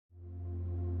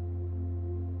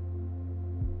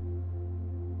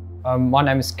My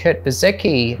name is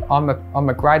Bosecke. I'm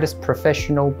a greatest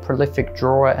professional prolific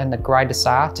drawer and the greatest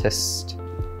artist.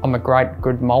 I'm a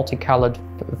good multicoloured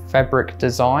fabric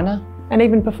designer. And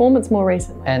even performance more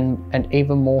recently. And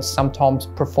even more sometimes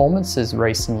performances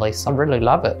recently, so I really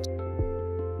love it.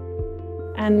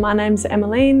 And my name's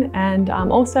Emmaline, and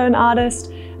I'm also an artist,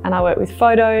 and I work with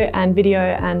photo and video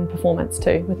and performance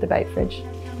too with the Bait Fridge.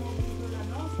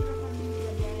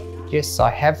 Yes, I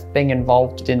have been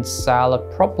involved in SALA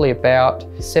probably about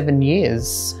 7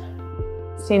 years.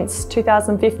 Since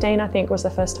 2015, I think, was the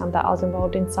first time that I was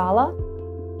involved in SALA.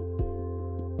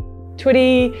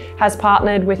 Twitty has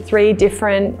partnered with 3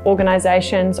 different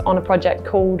organisations on a project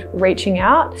called Reaching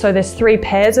Out. So there's 3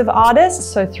 pairs of artists.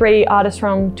 So 3 artists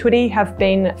from Twitty have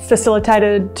been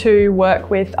facilitated to work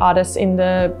with artists in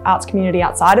the arts community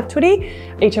outside of Twitty.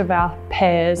 Each of our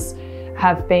pairs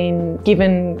have been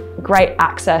given great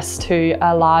access to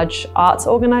a large arts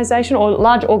organisation, or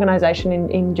large organisation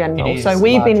in general. So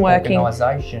we've been working,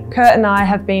 Kurt and I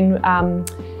have been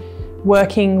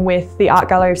working with the Art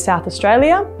Gallery of South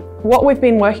Australia. What we've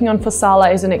been working on for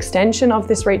SALA is an extension of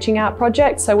this Reaching Out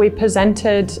project. So we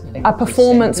presented a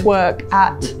performance work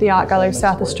at the Art Gallery of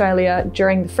South Australia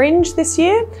during the Fringe this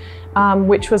year,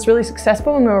 which was really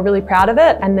successful and we were really proud of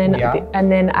it. And then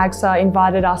AGSA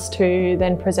invited us to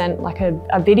then present like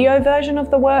a video version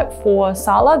of the work for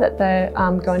SALA that they're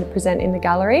going to present in the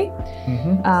gallery,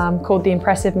 called The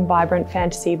Impressive and Vibrant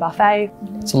Fantasy Buffet.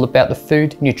 It's all about the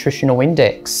Food Nutritional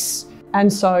Index.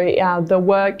 And so the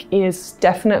work is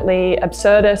definitely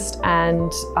absurdist, and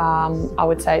I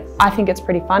would say, I think it's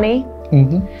pretty funny.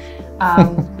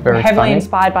 Very heavily funny.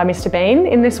 Inspired by Mr. Bean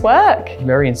in this work.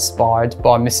 Very inspired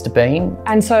by Mr. Bean.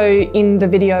 And so in the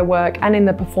video work and in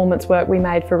the performance work we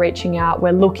made for Reaching Out,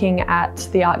 we're looking at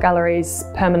the Art Gallery's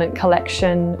permanent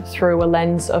collection through a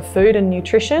lens of food and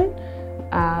nutrition.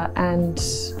 And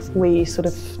we sort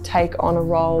of take on a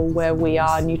role where we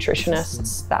are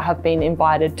nutritionists that have been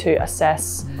invited to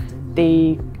assess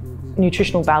the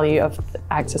nutritional value of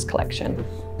AGSA's collection.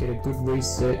 Get a good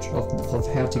research of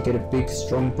how to get a big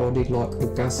strong body like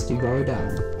Auguste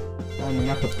Rodin. Climbing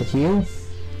up at the hill,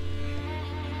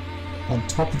 on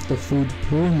top of the food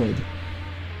pyramid.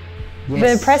 Yes,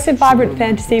 the Impressive Vibrant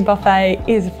Fantasy Buffet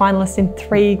is a finalist in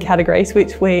 3 categories,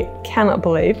 which we cannot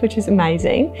believe, which is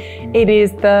amazing. It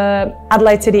is the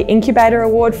Adelaide City Incubator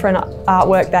Award for an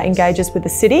artwork that engages with the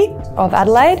city of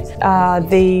Adelaide,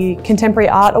 the Contemporary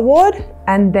Art Award,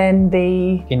 and then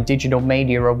the Digital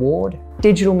Media Award.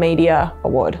 Digital Media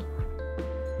Award.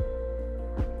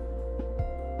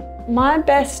 My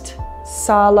best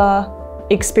SALA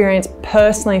experience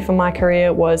personally for my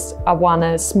career was I won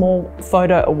a small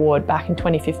photo award back in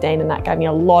 2015, and that gave me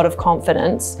a lot of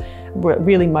confidence,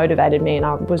 really motivated me, and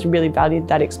I was really valued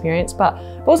that experience. But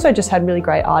I've also just had really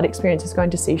great art experiences going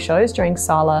to see shows during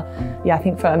SALA. Yeah, I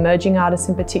think for emerging artists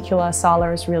in particular,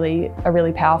 SALA is really a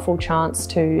really powerful chance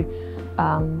to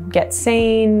get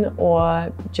seen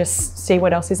or just see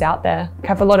what else is out there. I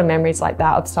have a lot of memories like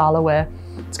that of SALA where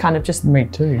it's kind of just me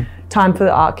too. Time for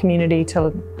the art community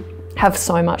to have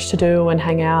so much to do and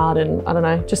hang out, and I don't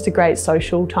know, just a great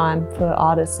social time for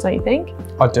artists, don't you think?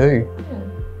 I do. Yeah.